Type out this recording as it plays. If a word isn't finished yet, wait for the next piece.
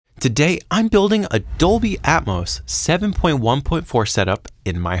Today, I'm building a Dolby Atmos 7.1.4 setup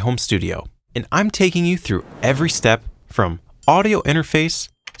in my home studio, and I'm taking you through every step from audio interface,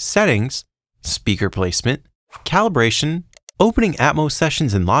 settings, speaker placement, calibration, opening Atmos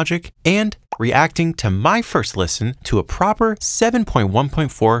sessions in Logic, and reacting to my first listen to a proper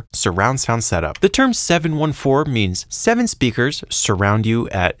 7.1.4 surround sound setup. The term 7.1.4 means 7 speakers surround you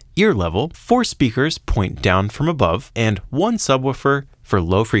at ear level, 4 speakers point down from above, and 1 subwoofer for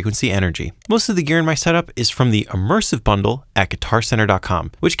low frequency energy. Most of the gear in my setup is from the immersive bundle at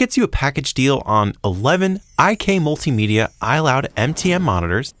GuitarCenter.com, which gets you a package deal on 11 IK Multimedia iLoud MTM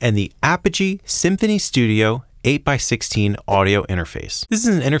monitors and the Apogee Symphony Studio 8x16 audio interface. This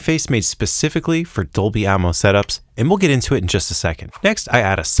is an interface made specifically for Dolby Atmos setups, and we'll get into it in just a second. Next, I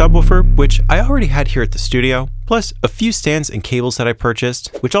add a subwoofer, which I already had here at the studio, plus a few stands and cables that I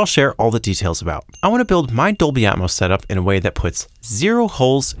purchased, which I'll share all the details about. I want to build my Dolby Atmos setup in a way that puts 0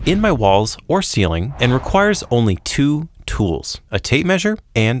 holes in my walls or ceiling and requires only 2 tools, a tape measure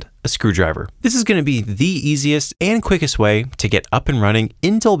and a screwdriver. This is going to be the easiest and quickest way to get up and running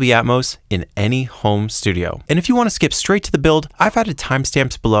in Dolby Atmos in any home studio. And if you want to skip straight to the build, I've added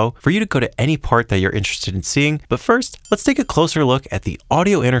timestamps below for you to go to any part that you're interested in seeing. But first, let's take a closer look at the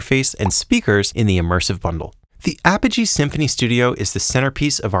audio interface and speakers in the immersive bundle. The Apogee Symphony Studio is the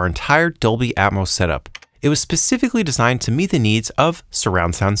centerpiece of our entire Dolby Atmos setup. It was specifically designed to meet the needs of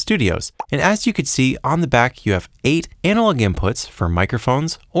surround sound studios. And as you can see on the back, you have 8 analog inputs for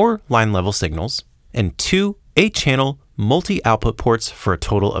microphones or line level signals, and 2 8-channel multi-output ports for a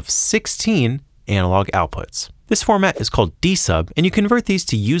total of 16 analog outputs. This format is called D-Sub, and you convert these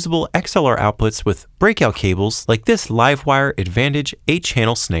to usable XLR outputs with breakout cables like this Livewire Advantage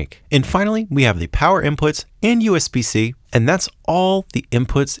 8-channel Snake. And finally, we have the power inputs and USB-C, and that's all the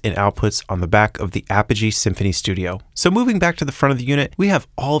inputs and outputs on the back of the Apogee Symphony Studio. So moving back to the front of the unit, we have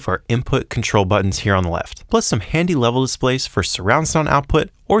all of our input control buttons here on the left, plus some handy level displays for surround sound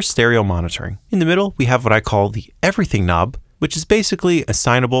output or stereo monitoring. In the middle, we have what I call the everything knob, which is basically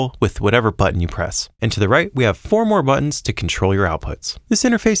assignable with whatever button you press. And to the right, we have 4 more buttons to control your outputs. This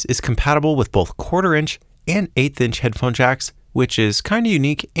interface is compatible with both 1/4-inch and 1/8-inch headphone jacks, which is kind of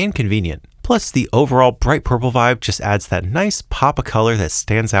unique and convenient. Plus, the overall bright purple vibe just adds that nice pop of color that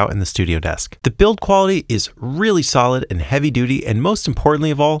stands out in the studio desk. The build quality is really solid and heavy duty, and most importantly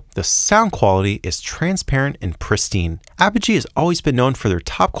of all, the sound quality is transparent and pristine. Apogee has always been known for their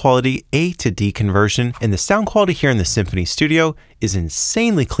top quality A to D conversion, and the sound quality here in the Symphony Studio is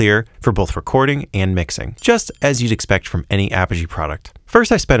insanely clear for both recording and mixing, just as you'd expect from any Apogee product.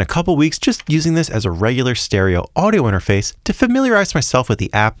 First, I spent a couple weeks just using this as a regular stereo audio interface to familiarize myself with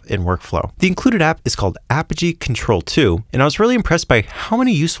the app and workflow. The included app is called Apogee Control 2, and I was really impressed by how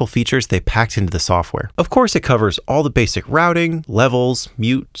many useful features they packed into the software. Of course, it covers all the basic routing, levels,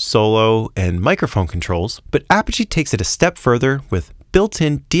 mute, solo, and microphone controls, but Apogee takes it a step further with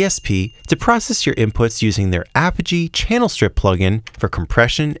built-in DSP to process your inputs using their Apogee Channel Strip plugin for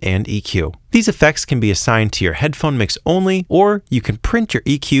compression and EQ. These effects can be assigned to your headphone mix only, or you can print your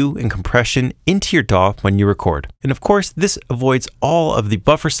EQ and compression into your DAW when you record. And of course, this avoids all of the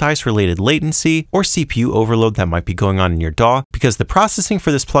buffer size related latency or CPU overload that might be going on in your DAW, because the processing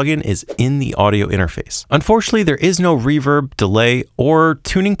for this plugin is in the audio interface. Unfortunately, there is no reverb, delay, or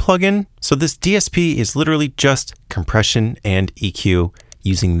tuning plugin, so this DSP is literally just compression and EQ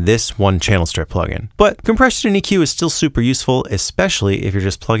using this one channel strip plugin. But compression and EQ is still super useful, especially if you're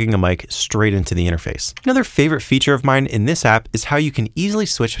just plugging a mic straight into the interface. Another favorite feature of mine in this app is how you can easily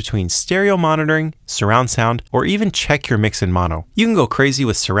switch between stereo monitoring, surround sound, or even check your mix in mono. You can go crazy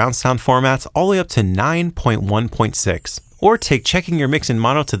with surround sound formats all the way up to 9.1.6. Or take checking your mix in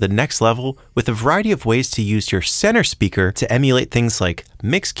mono to the next level with a variety of ways to use your center speaker to emulate things like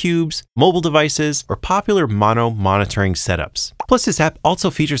mix cubes, mobile devices, or popular mono monitoring setups. Plus, this app also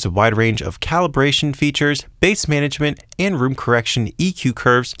features a wide range of calibration features, bass management, and room correction EQ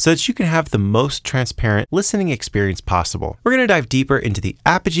curves so that you can have the most transparent listening experience possible. We're going to dive deeper into the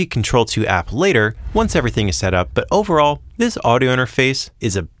Apogee Control 2 app later once everything is set up, but overall, this audio interface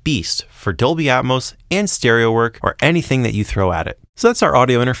is a beast for Dolby Atmos and stereo work or anything that you throw at it. So that's our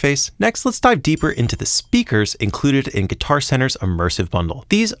audio interface. Next, let's dive deeper into the speakers included in GuitarCenter's immersive bundle.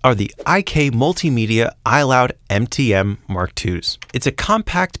 These are the IK Multimedia iLoud MTM Mark IIs. It's a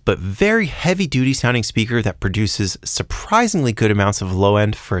compact but very heavy-duty sounding speaker that produces surprisingly good amounts of low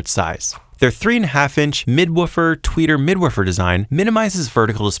end for its size. Their 3.5-inch mid-woofer tweeter mid-woofer design minimizes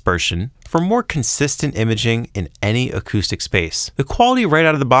vertical dispersion for more consistent imaging in any acoustic space. The quality right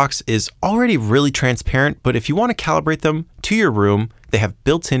out of the box is already really transparent, but if you want to calibrate them to your room, they have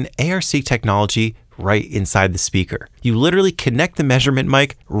built-in ARC technology right inside the speaker. You literally connect the measurement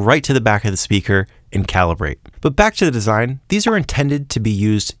mic right to the back of the speaker and calibrate. But back to the design, these are intended to be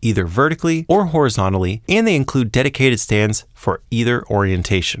used either vertically or horizontally, and they include dedicated stands for either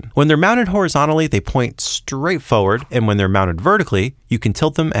orientation. When they're mounted horizontally, they point straight forward, and when they're mounted vertically, you can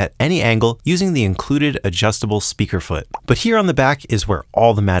tilt them at any angle using the included adjustable speaker foot. But here on the back is where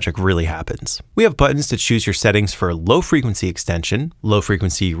all the magic really happens. We have buttons to choose your settings for low frequency extension, low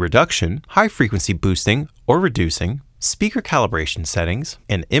frequency reduction, high frequency boosting or reducing, speaker calibration settings,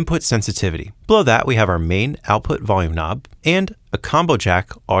 and input sensitivity. Below that, we have our main output volume knob and a combo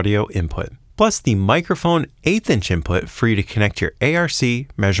jack audio input, plus the microphone 1/8 inch input for you to connect your ARC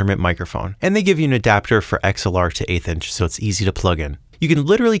measurement microphone. And they give you an adapter for XLR to 1/8 inch, so it's easy to plug in. You can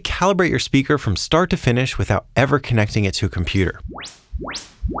literally calibrate your speaker from start to finish without ever connecting it to a computer.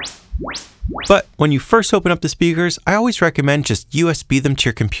 But when you first open up the speakers, I always recommend just USB them to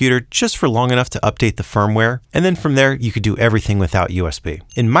your computer just for long enough to update the firmware, and then from there you could do everything without USB.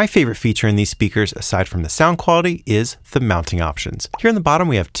 And my favorite feature in these speakers, aside from the sound quality, is the mounting options. Here on the bottom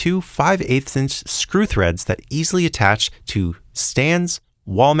we have two 5/8 inch screw threads that easily attach to stands,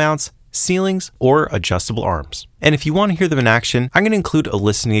 wall mounts, ceilings, or adjustable arms. And if you want to hear them in action, I'm going to include a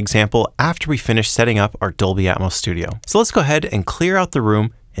listening example after we finish setting up our Dolby Atmos studio. So let's go ahead and clear out the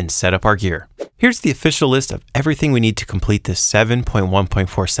room and set up our gear. Here's the official list of everything we need to complete this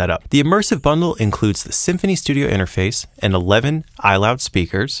 7.1.4 setup. The immersive bundle includes the Symphony Studio interface and 11 iLoud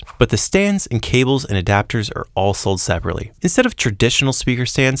speakers, but the stands and cables and adapters are all sold separately. Instead of traditional speaker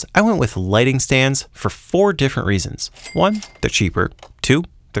stands, I went with lighting stands for 4 different reasons. 1, they're cheaper. 2,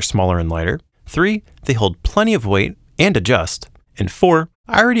 they're smaller and lighter. 3, they hold plenty of weight and adjust. And 4,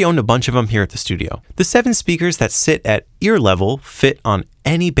 I already owned a bunch of them here at the studio. The 7 speakers that sit at ear level fit on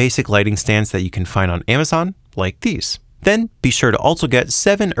any basic lighting stands that you can find on Amazon, like these. Then be sure to also get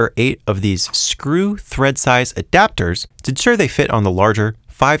 7 or 8 of these screw thread size adapters to ensure they fit on the larger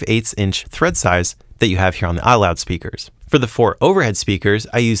 5/8 inch thread size that you have here on the iLoud speakers. For the 4 overhead speakers,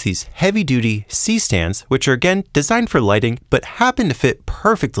 I use these heavy-duty C stands, which are again designed for lighting, but happen to fit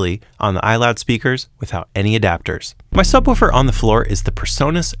perfectly on the iLoud speakers without any adapters. My subwoofer on the floor is the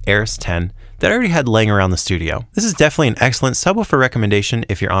PreSonus Eris 10 that I already had laying around the studio. This is definitely an excellent subwoofer recommendation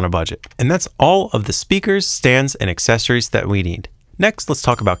if you're on a budget. And that's all of the speakers, stands, and accessories that we need. Next, let's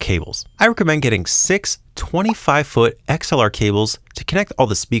talk about cables. I recommend getting 6 25-foot XLR cables to connect all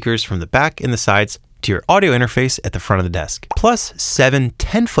the speakers from the back and the sides to your audio interface at the front of the desk, plus 7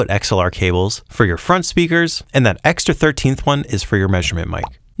 10-foot XLR cables for your front speakers, and that extra 13th one is for your measurement mic.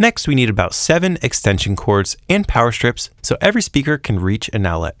 Next, we need about 7 extension cords and power strips so every speaker can reach an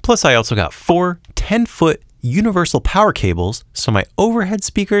outlet. Plus, I also got 4 10-foot universal power cables so my overhead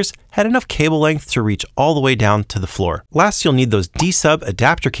speakers had enough cable length to reach all the way down to the floor. Last, you'll need those D-sub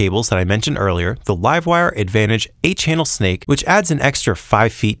adapter cables that I mentioned earlier, the Livewire Advantage 8-channel snake, which adds an extra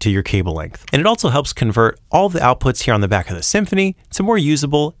 5 feet to your cable length. And it also helps convert all the outputs here on the back of the Symphony to more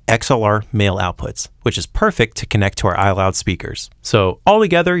usable XLR male outputs, which is perfect to connect to our iLoud speakers. So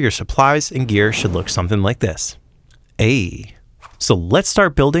altogether, your supplies and gear should look something like this. So let's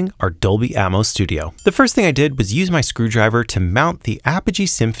start building our Dolby Atmos studio. The first thing I did was use my screwdriver to mount the Apogee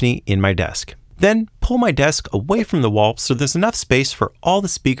Symphony in my desk. Then pull my desk away from the wall so there's enough space for all the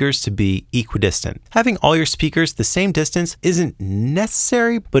speakers to be equidistant. Having all your speakers the same distance isn't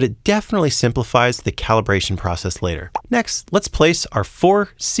necessary, but it definitely simplifies the calibration process later. Next, let's place our 4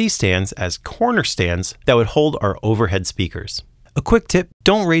 C stands as corner stands that would hold our overhead speakers. A quick tip,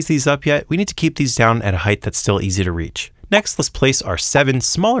 don't raise these up yet. We need to keep these down at a height that's still easy to reach. Next, let's place our 7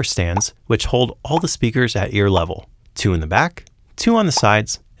 smaller stands, which hold all the speakers at ear level. 2 in the back, 2 on the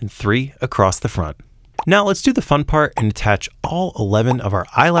sides, and 3 across the front. Now let's do the fun part and attach all 11 of our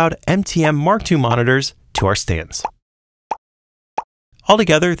iLoud MTM Mark II monitors to our stands.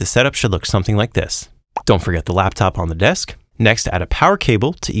 Altogether, the setup should look something like this. Don't forget the laptop on the desk. Next, add a power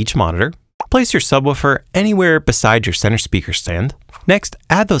cable to each monitor. Place your subwoofer anywhere beside your center speaker stand. Next,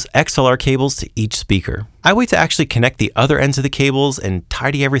 add those XLR cables to each speaker. I wait to actually connect the other ends of the cables and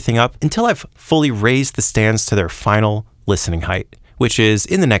tidy everything up until I've fully raised the stands to their final listening height, which is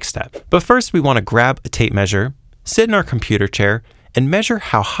in the next step. But first, we want to grab a tape measure, sit in our computer chair, and measure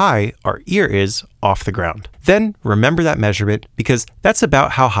how high our ear is off the ground. Then remember that measurement because that's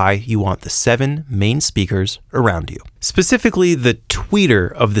about how high you want the 7 main speakers around you. Specifically, the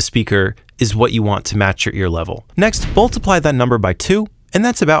tweeter of the speaker is what you want to match your ear level. Next, multiply that number by 2 and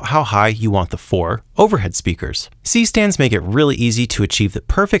that's about how high you want the 4 overhead speakers. C-stands make it really easy to achieve the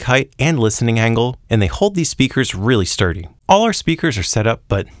perfect height and listening angle, and they hold these speakers really sturdy. All our speakers are set up,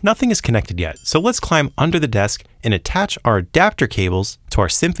 but nothing is connected yet, so let's climb under the desk and attach our adapter cables to our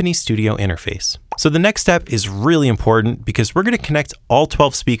Symphony Studio interface. So the next step is really important because we're going to connect all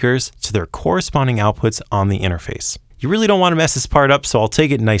 12 speakers to their corresponding outputs on the interface. You really don't want to mess this part up, so I'll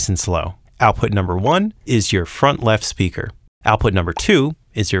take it nice and slow. Output number 1 is your front left speaker. Output number 2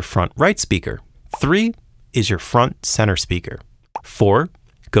 is your front right speaker. 3 is your front center speaker. 4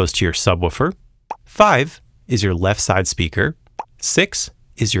 goes to your subwoofer. 5 is your left side speaker. 6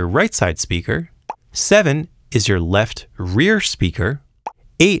 is your right side speaker. 7 is your left rear speaker.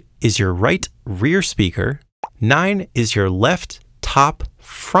 8 is your right rear speaker. 9 is your left top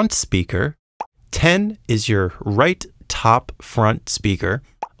front speaker. 10 is your right top front speaker.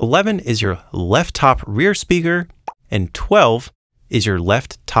 11 is your left top rear speaker. And 12 is your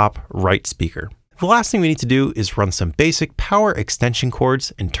left top right speaker. The last thing we need to do is run some basic power extension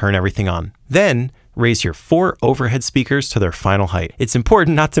cords and turn everything on. Then raise your 4 overhead speakers to their final height. It's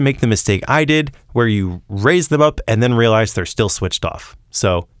important not to make the mistake I did, where you raise them up and then realize they're still switched off.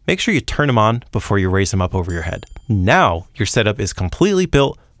 So make sure you turn them on before you raise them up over your head. Now your setup is completely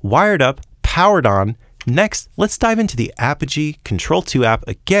built, wired up, powered on. Next, let's dive into the Apogee Control2 app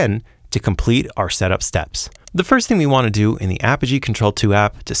again to complete our setup steps. The first thing we want to do in the Apogee Control2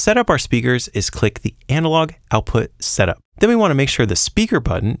 app to set up our speakers is click the Analog Output Setup. Then we want to make sure the speaker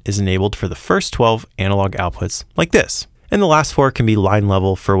button is enabled for the first 12 analog outputs like this. And the last 4 can be line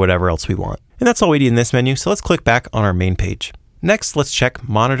level for whatever else we want. And that's all we need in this menu, so let's click back on our main page. Next, let's check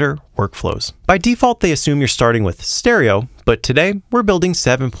Monitor Workflows. By default, they assume you're starting with stereo, but today we're building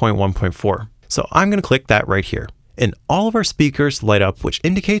 7.1.4. So I'm going to click that right here. And all of our speakers light up, which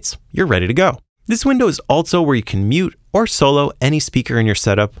indicates you're ready to go. This window is also where you can mute or solo any speaker in your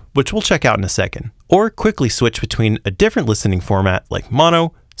setup, which we'll check out in a second, or quickly switch between a different listening format like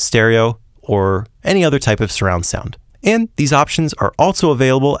mono, stereo, or any other type of surround sound. And these options are also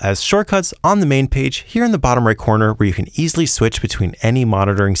available as shortcuts on the main page here in the bottom right corner, where you can easily switch between any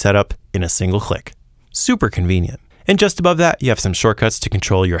monitoring setup in a single click. Super convenient. And just above that, you have some shortcuts to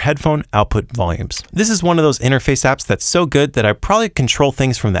control your headphone output volumes. This is one of those interface apps that's so good that I probably control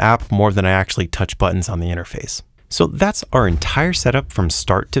things from the app more than I actually touch buttons on the interface. So that's our entire setup from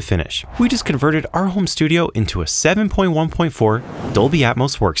start to finish. We just converted our home studio into a 7.1.4 Dolby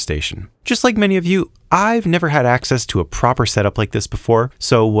Atmos workstation. Just like many of you, I've never had access to a proper setup like this before,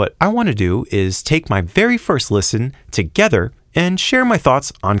 so what I want to do is take my very first listen together and share my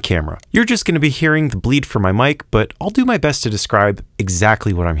thoughts on camera. You're just going to be hearing the bleed from my mic, but I'll do my best to describe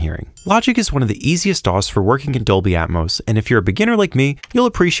exactly what I'm hearing. Logic is one of the easiest DAWs for working in Dolby Atmos, and if you're a beginner like me, you'll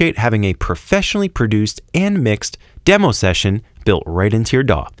appreciate having a professionally produced and mixed demo session built right into your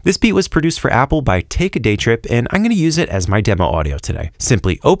DAW. This beat was produced for Apple by Take a Day Trip, and I'm going to use it as my demo audio today.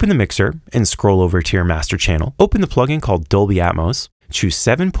 Simply open the mixer and scroll over to your master channel. Open the plugin called Dolby Atmos, choose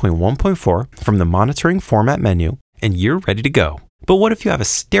 7.1.4 from the monitoring format menu, and you're ready to go. But what if you have a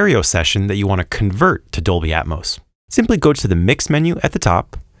stereo session that you want to convert to Dolby Atmos? Simply go to the mix menu at the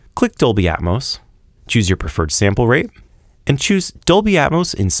top, click Dolby Atmos, choose your preferred sample rate, and choose Dolby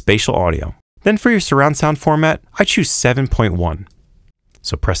Atmos in spatial audio. Then for your surround sound format, I choose 7.1.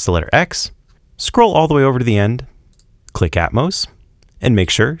 So press the letter X, scroll all the way over to the end, click Atmos, and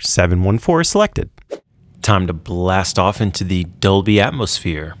make sure 7.1.4 is selected. Time to blast off into the Dolby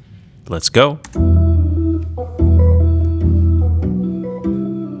atmosphere. Let's go.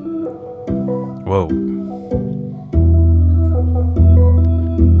 Whoa.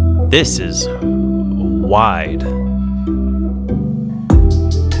 This is wide.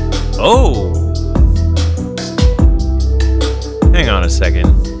 Oh! Hang on a second.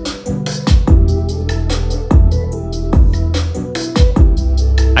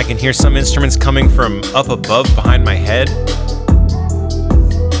 I can hear some instruments coming from up above behind my head.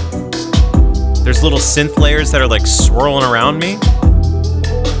 There's little synth layers that are like swirling around me.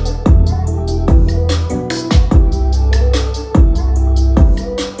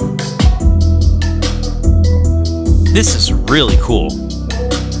 This is really cool.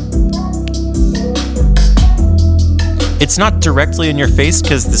 It's not directly in your face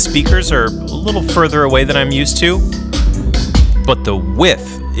because the speakers are a little further away than I'm used to, but the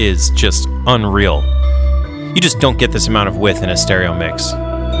width is just unreal. You just don't get this amount of width in a stereo mix.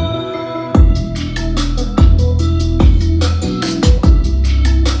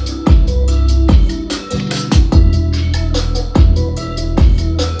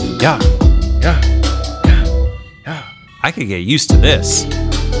 Yeah. I could get used to this.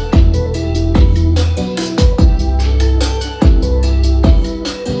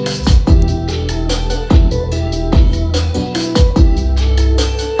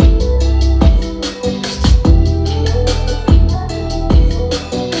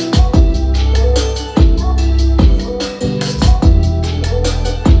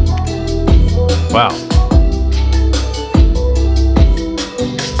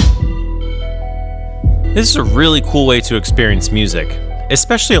 This is a really cool way to experience music,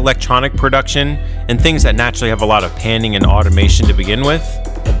 especially electronic production and things that naturally have a lot of panning and automation to begin with.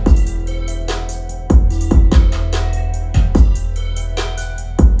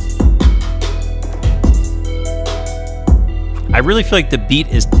 I really feel like the beat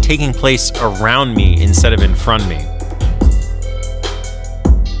is taking place around me instead of in front of me.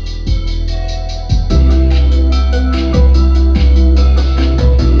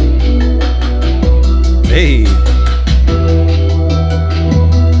 Hey.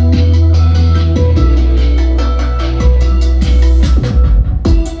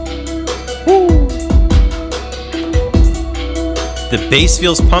 Woo. The bass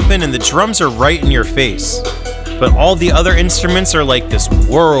feels pumping and the drums are right in your face, but all the other instruments are like this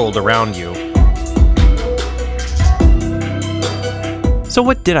world around you. So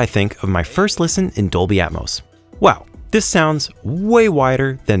what did I think of my first listen in Dolby Atmos? Wow, this sounds way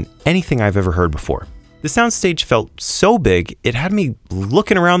wider than anything I've ever heard before. The soundstage felt so big, it had me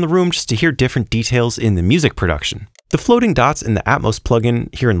looking around the room just to hear different details in the music production. The floating dots in the Atmos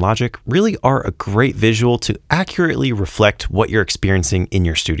plugin here in Logic really are a great visual to accurately reflect what you're experiencing in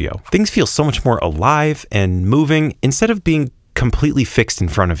your studio. Things feel so much more alive and moving instead of being completely fixed in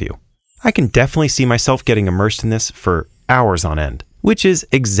front of you. I can definitely see myself getting immersed in this for hours on end, which is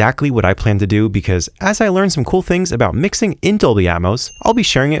exactly what I plan to do because as I learn some cool things about mixing in Dolby Atmos, I'll be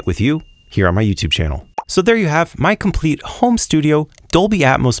sharing it with you here on my YouTube channel. So there you have my complete home studio Dolby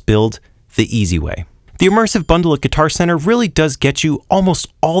Atmos build the easy way. The immersive bundle at GuitarCenter really does get you almost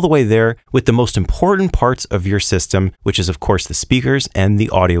all the way there with the most important parts of your system, which is of course the speakers and the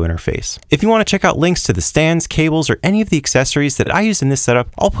audio interface. If you want to check out links to the stands, cables, or any of the accessories that I use in this setup,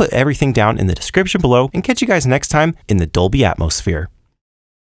 I'll put everything down in the description below and catch you guys next time in the Dolby Atmosphere.